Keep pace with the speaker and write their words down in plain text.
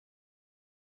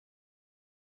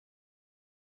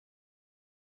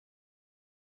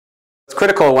It's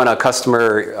critical when a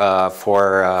customer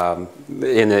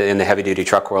in the heavy duty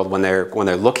truck world, when they're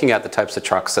looking at the types of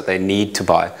trucks that they need to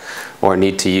buy or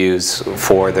need to use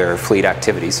for their fleet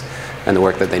activities and the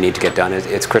work that they need to get done,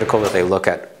 it's critical that they look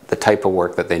at the type of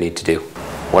work that they need to do.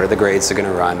 What are the grades they're going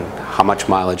to run, how much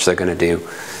mileage they're going to do,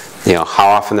 how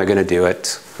often they're going to do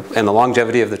it, and the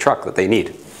longevity of the truck that they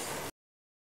need.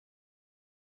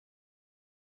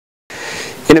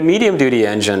 In a medium duty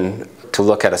engine, to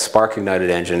look at a spark ignited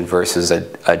engine versus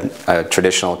a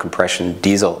traditional compression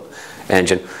diesel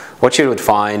engine, what you would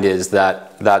find is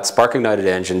that that spark ignited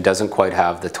engine doesn't quite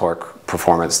have the torque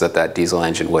performance that that diesel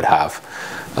engine would have.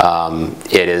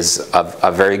 It is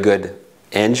a very good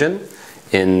engine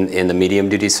in the medium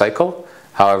duty cycle.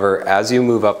 However, as you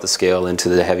move up the scale into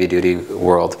the heavy duty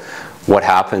world, what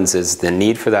happens is the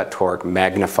need for that torque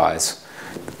magnifies,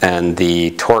 and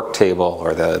the torque table,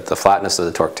 or the flatness of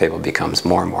the torque table, becomes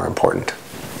more and more important.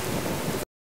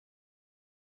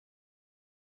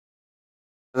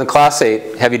 In the Class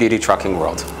 8 heavy-duty trucking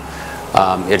world,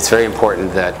 it's very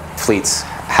important that fleets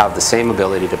have the same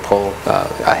ability to pull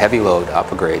a heavy load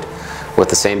up a grade with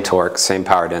the same torque, same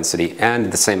power density,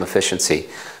 and the same efficiency.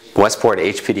 Westport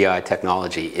HPDI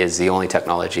technology is the only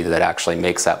technology that actually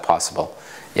makes that possible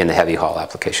in the heavy haul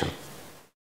application.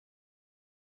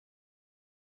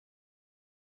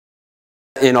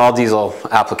 In all diesel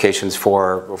applications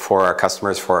for our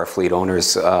customers, for our fleet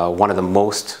owners, one of the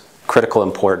most critical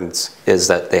importance is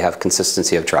that they have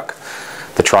consistency of truck.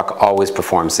 The truck always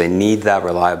performs. They need that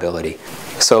reliability.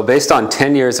 So based on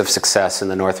 10 years of success in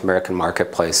the North American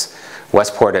marketplace,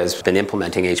 Westport has been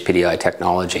implementing HPDI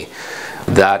technology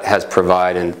that has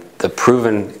provided the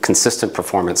proven consistent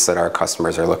performance that our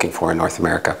customers are looking for in North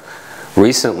America.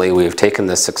 Recently, we've taken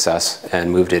this success and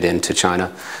moved it into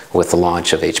China with the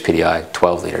launch of HPDI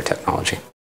 12-liter technology.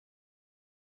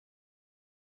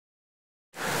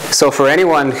 So for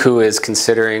anyone who is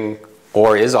considering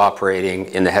or is operating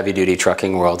in the heavy-duty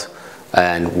trucking world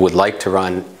and would like to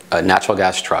run a natural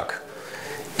gas truck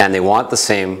and they want the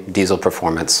same diesel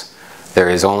performance, there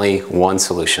is only one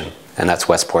solution, and that's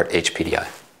Westport HPDI.